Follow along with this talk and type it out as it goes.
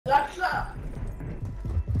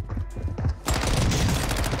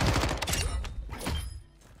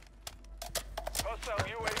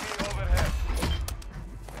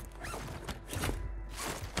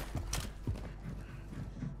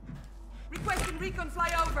Requesting recon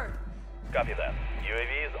flyover. Copy that.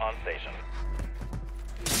 UAV is on station.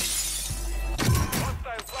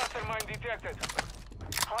 Hostile cluster mine detected.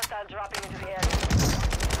 Hostile dropping into the area.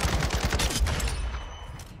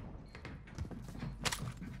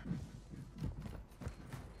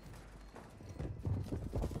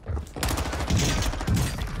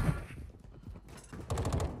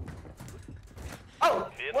 Oh!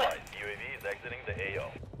 Be advised, UAV is exiting the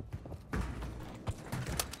AO.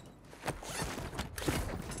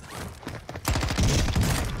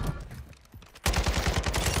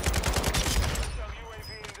 UAV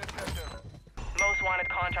in this sector. Most wanted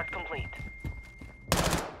contract complete.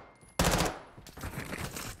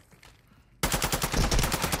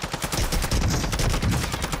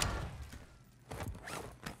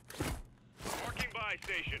 Marking buy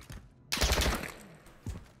station.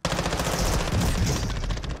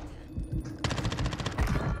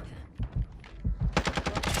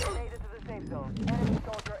 Made it to the safe zone. Enemy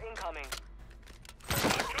soldier incoming.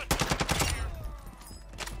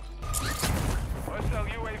 Hostile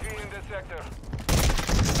UAV in this sector.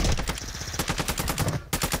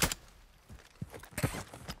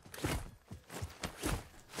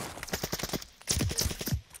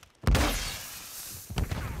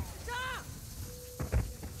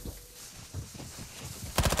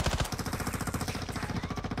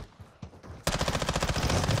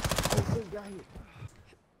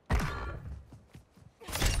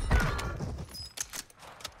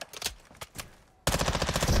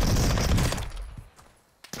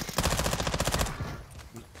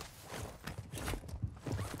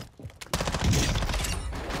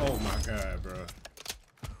 Oh my god, bro.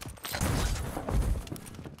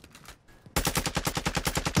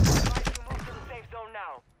 Advise you move to the safe zone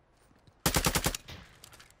now.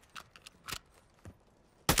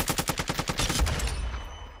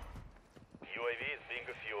 UAV is being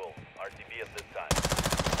refueled. RTB at this time.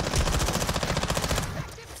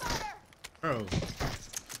 Bro.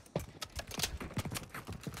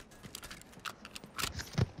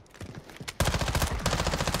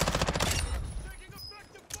 Taking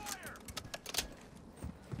effective fire.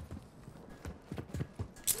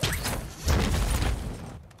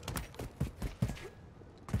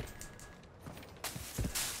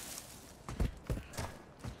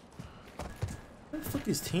 Where the fuck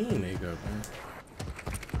is teammate go, man?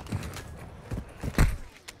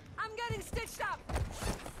 I'm getting stitched up.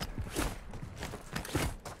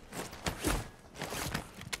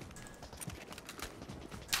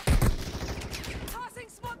 Tossing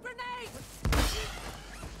smoke grenade.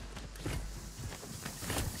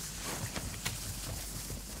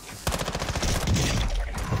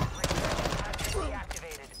 Has been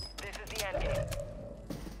deactivated. This is the end game.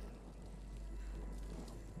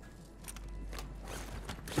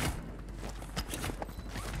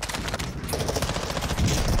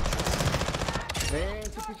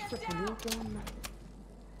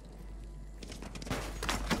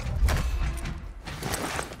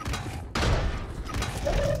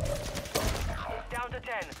 It's down to 10.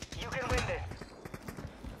 You can win this.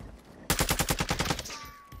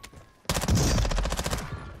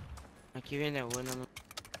 Aquí viene bueno.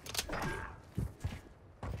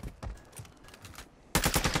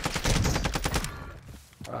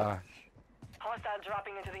 Hostile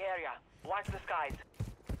dropping into the area. Watch the skies.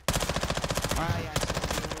 Ay,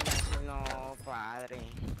 así no, padre.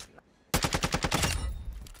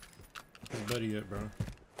 Where's buddy at, bro?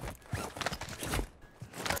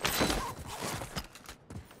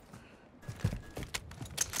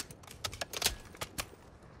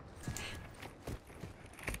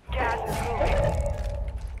 Gas is moving.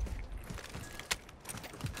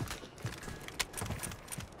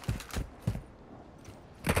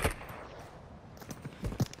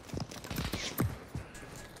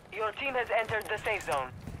 Your team has entered the safe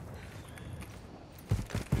zone.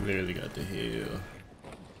 Literally got the hell.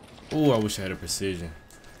 Oh, I wish I had a precision.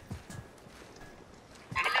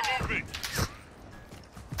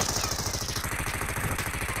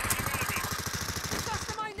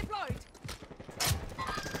 Cluster mine deployed.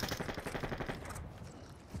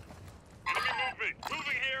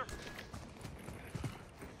 Moving here.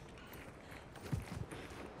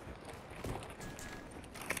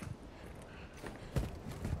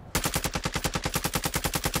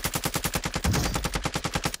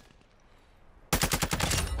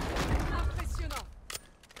 Impressionnant.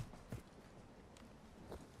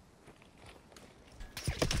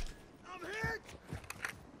 I'm hit.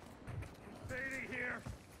 Fading here.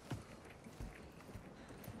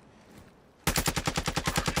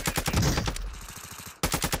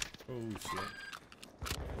 Oh shit.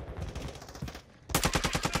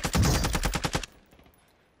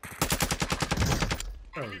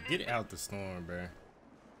 Bro, get out the storm, bro.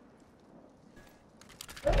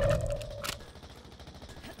 Taking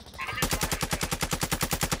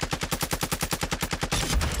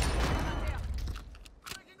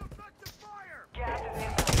effective fire! Gas is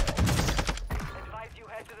inbound. Advise you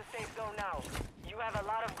head to the safe zone now. You have a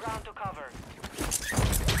lot of ground to cover.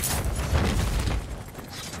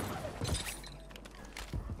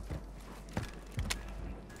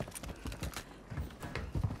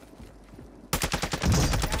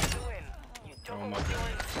 Gas to win. You took Oh what my was yours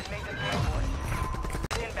and made them pay for it.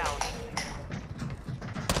 Inbound.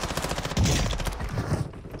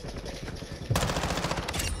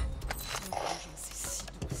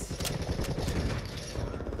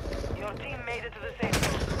 Your team made it to the safe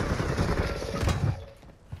zone.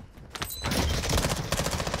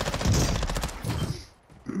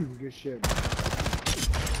 Good shit.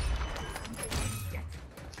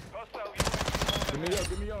 Hostile UAV.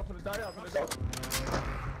 Give me up, finna die out, finna die.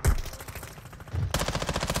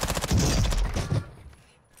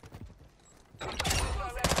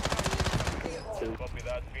 Copy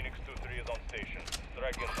that. Phoenix 2-3 is on station.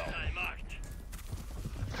 Strike inbound.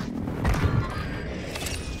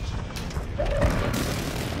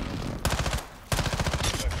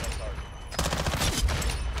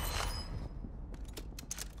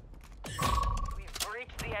 We've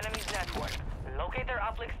breached the enemy's network. Locate their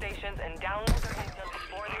uplink stations and download their intel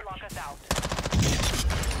before they lock us out.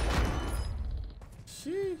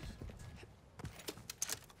 Sheesh.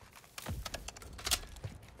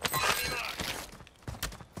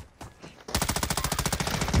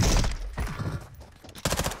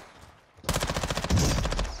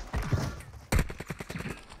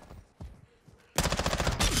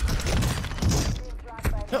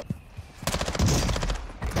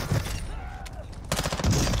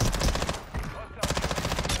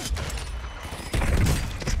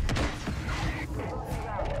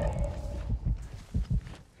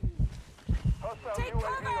 Hostile Take UAV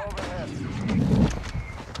cover! overhead.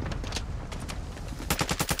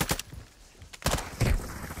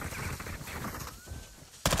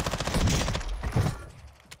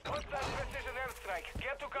 Hostile precision airstrike.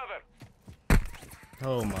 Get to cover.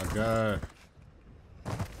 Oh my god.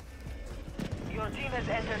 Your team has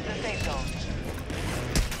entered the safe zone.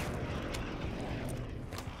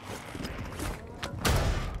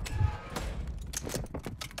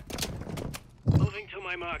 Moving to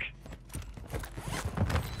my mark.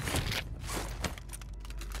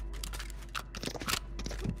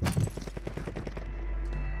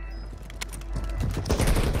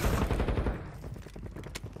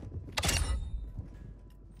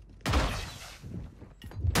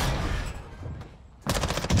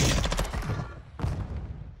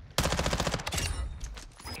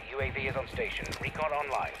 UAV is on station. Recon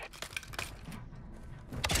online.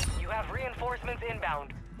 You have reinforcements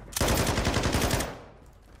inbound.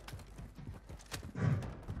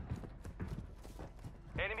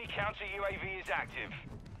 Enemy counter UAV is active.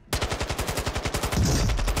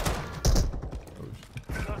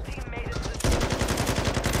 Your team made it to the safe zone.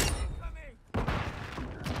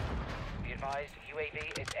 Be advised, UAV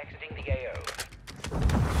is exiting the AO.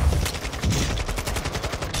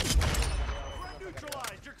 Threat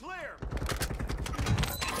neutralized. You're clear.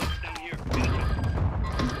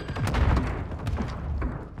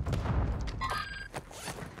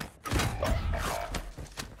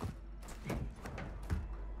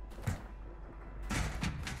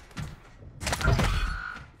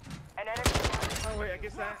 An enemy. Oh wait, I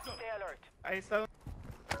guess that. Stay alert. I saw.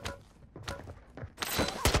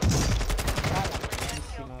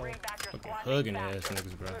 Bring back your squad. Hugging mates ass faster.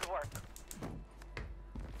 niggas, bro. Good work.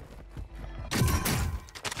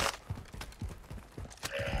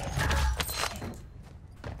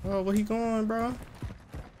 Oh, where he going, bro?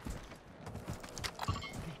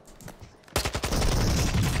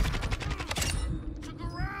 Took a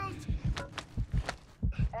round.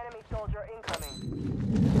 Enemy soldier incoming.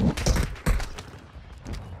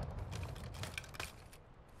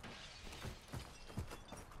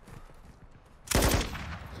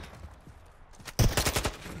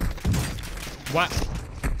 What?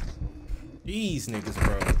 These niggas,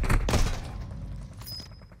 bro.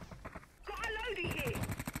 Got a loadie here.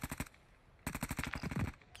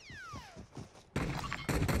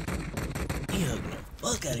 He hugging the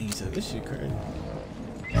fuck out of each other. This shit crazy.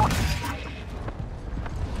 You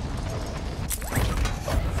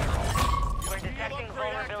are detecting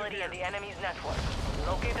vulnerability in the enemy's network.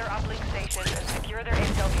 Locate their uplink stations and secure their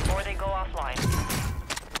intel before they go offline.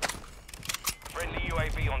 Friendly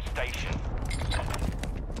UAV on station.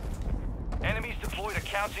 Enemies deployed a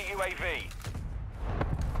counter UAV.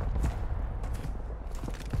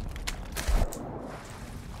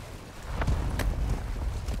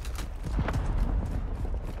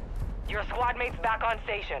 Your squad mate's back on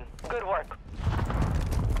station. Good work.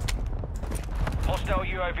 Hostile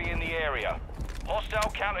UAV in the area.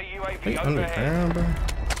 Hostile counter UAV They overhead. underground, bro.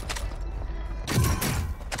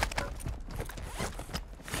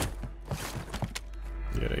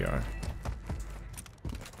 Yeah, they are.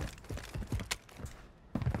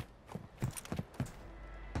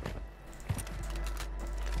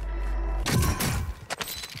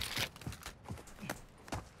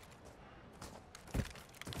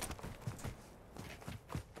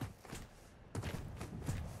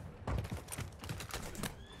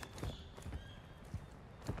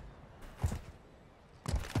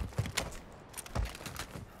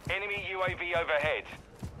 Enemy UAV overhead.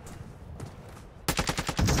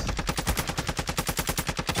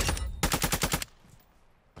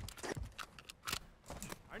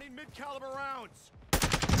 I need mid-caliber rounds.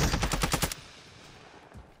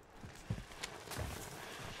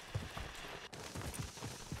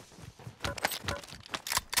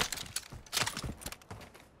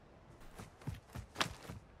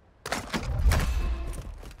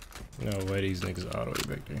 No way these niggas are all the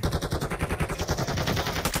way back there.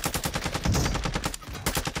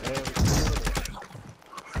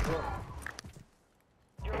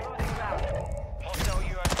 You're losing ground. Hostile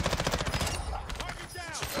UAV. Target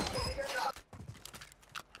down.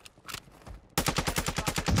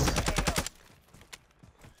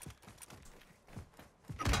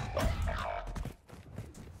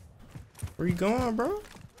 Where you going, bro?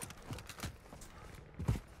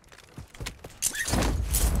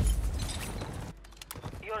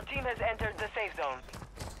 Your team has entered the safe zone.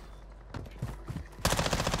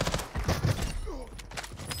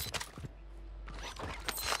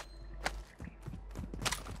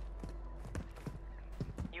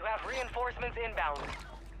 You have reinforcements inbound.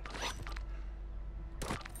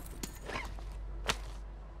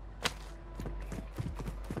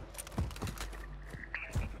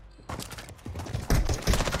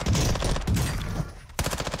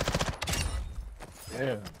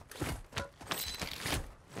 Yeah.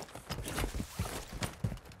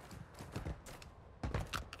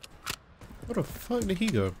 Where the fuck did he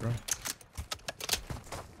go, bro?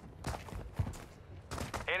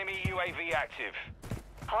 Enemy UAV active.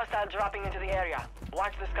 Hostile dropping into the area.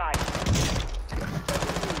 Watch the sky.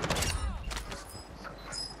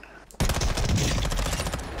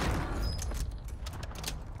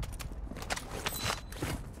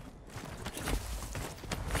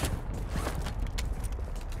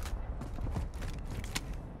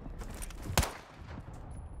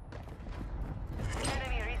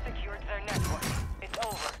 Enemy resecured their network. It's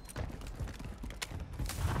over.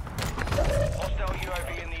 Hostile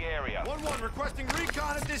UAV in the area. 1-1 requesting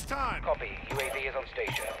recon at this time. Copy. UAV is on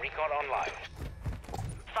station. Recon online.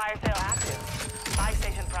 Fire sale active. Buy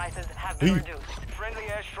station prices have been reduced. Friendly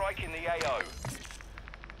airstrike in the AO.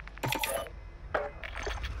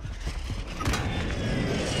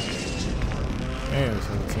 Damn, it's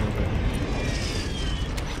on the team back.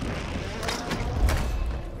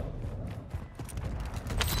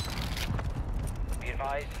 Be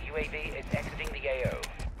advised, UAV is exiting the AO.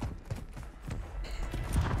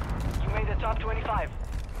 You made the top 25.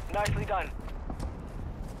 Nicely done.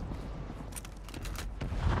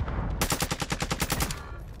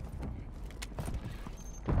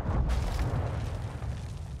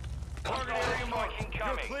 Target area mark You're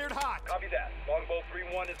incoming. cleared hot. Copy that. Longbow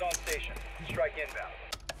 3-1 is on station. Strike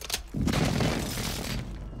inbound.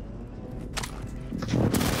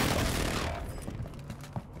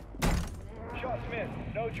 Shots missed.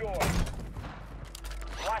 No joy.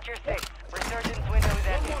 Watch your six. Resurgence window is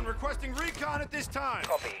ending. 1-1 requesting recon at this time.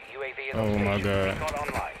 Copy. UAV is on Oh station. my God. Recon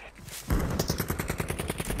online.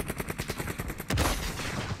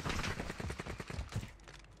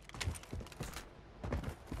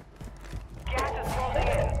 Gas is closing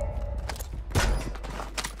in.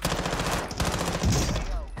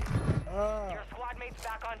 Your squad mate's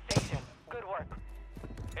back on station. Good work.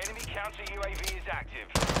 Enemy counter UAV is active.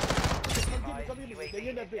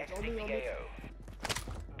 UAV is exiting the AO.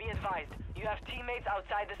 Be advised, you have teammates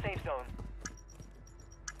outside the safe zone.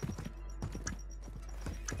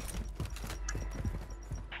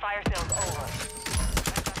 Fire sales over.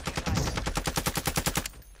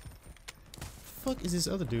 Fuck is this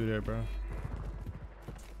other dude there, bro?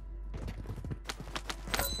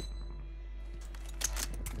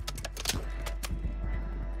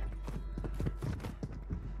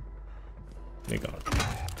 They gone.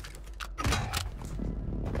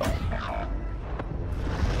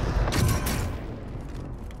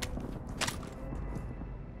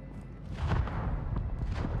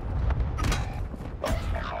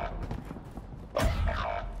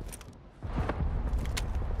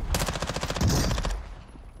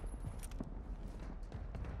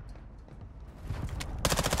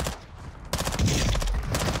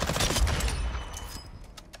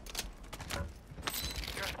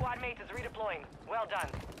 is redeploying. Well done.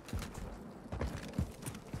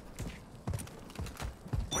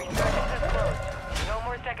 Resurgence is closed. No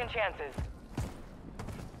more second chances.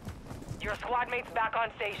 Your squad mate's back on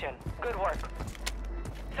station. Good work.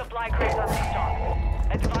 Supply crates are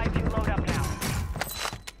restocked. Advise you load up now.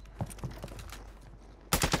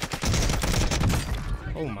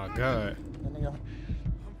 Oh my god.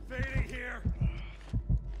 Fading here.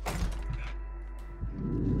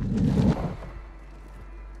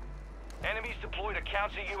 Enemies deployed a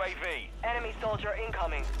counter UAV. Enemy soldier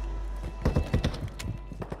incoming.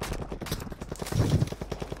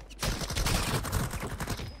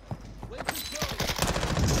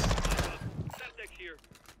 Septic here.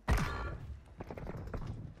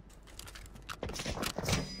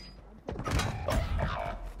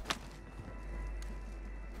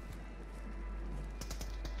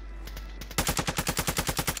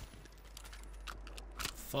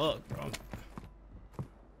 Fuck, bro.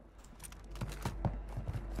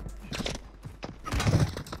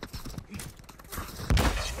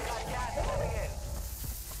 Got gas moving in.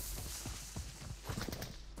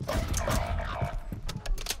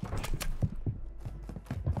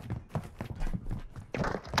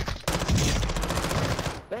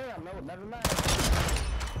 Damn, no, never mind.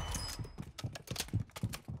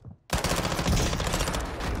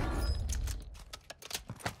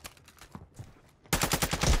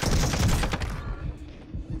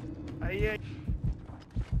 Yeah.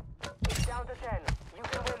 It's down to 10. You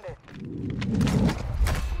can win this.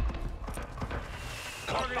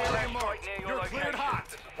 Target area marked. Near your location. Cleared hot.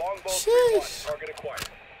 This is Longbow 3-1. Target acquired.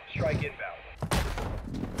 Strike inbound.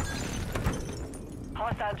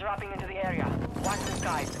 Hostile dropping into the area. Watch the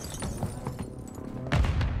skies.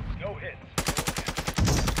 No hits.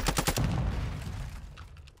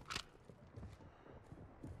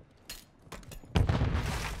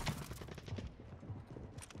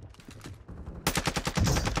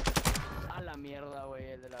 A la mierda,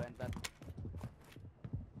 güey, el de la ventana.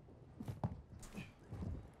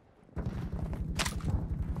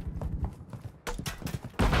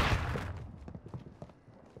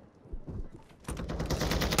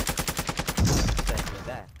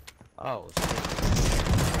 Oh, shit.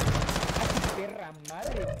 Perra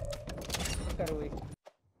madre. Oscar, güey.